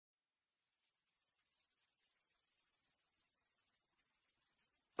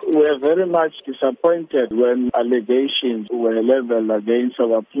were very much disappointed when allegations were leveled against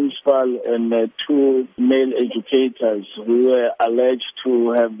our principal and two male educators who were alleged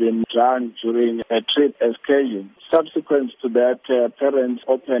to have been drunk during a trip excursion. Subsequent to that, parents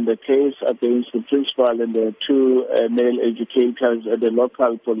opened a case against the principal and the two male educators at the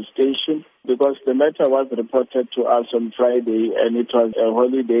local police station because the matter was reported to us on Friday and it was a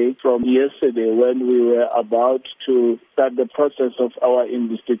holiday from yesterday when we were about to start the process of our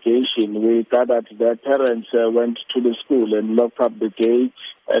investigation. We gathered their parents went to the school and locked up the gate,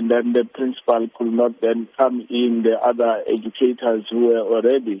 and then the principal could not then come in. The other educators who were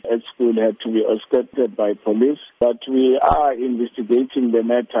already at school had to be escorted by police. But we are investigating the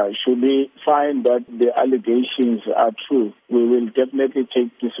matter. Should we find that the allegations are true, we will definitely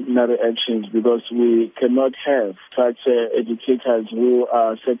take disciplinary actions because we cannot have such educators who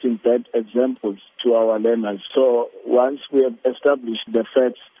are setting bad examples to our learners. So once we have established the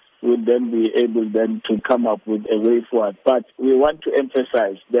facts, we'll then be able then to come up with a way forward. But we want to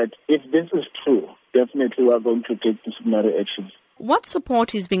emphasize that if this is true, definitely we are going to take disciplinary actions. What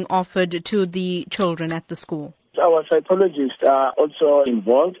support is being offered to the children at the school? Our psychologists are also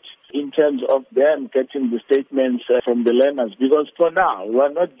involved in terms of them getting the statements from the learners, because for now we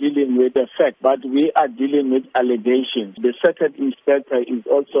are not dealing with the fact, but we are dealing with allegations. The second inspector is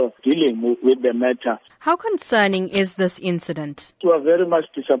also dealing with the matter. How concerning is this incident? We are very much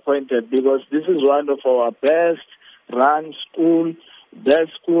disappointed because this is one of our best run schools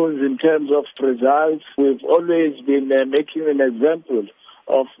in terms of results. We've always been making an example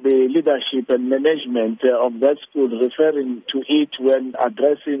of the leadership and management of that school, referring to it when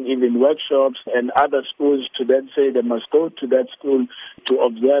addressing even workshops and other schools to then say they must go to that school to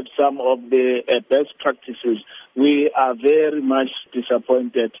observe some of the best practices. We are very much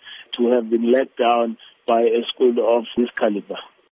disappointed to have been let down by a school of this caliber.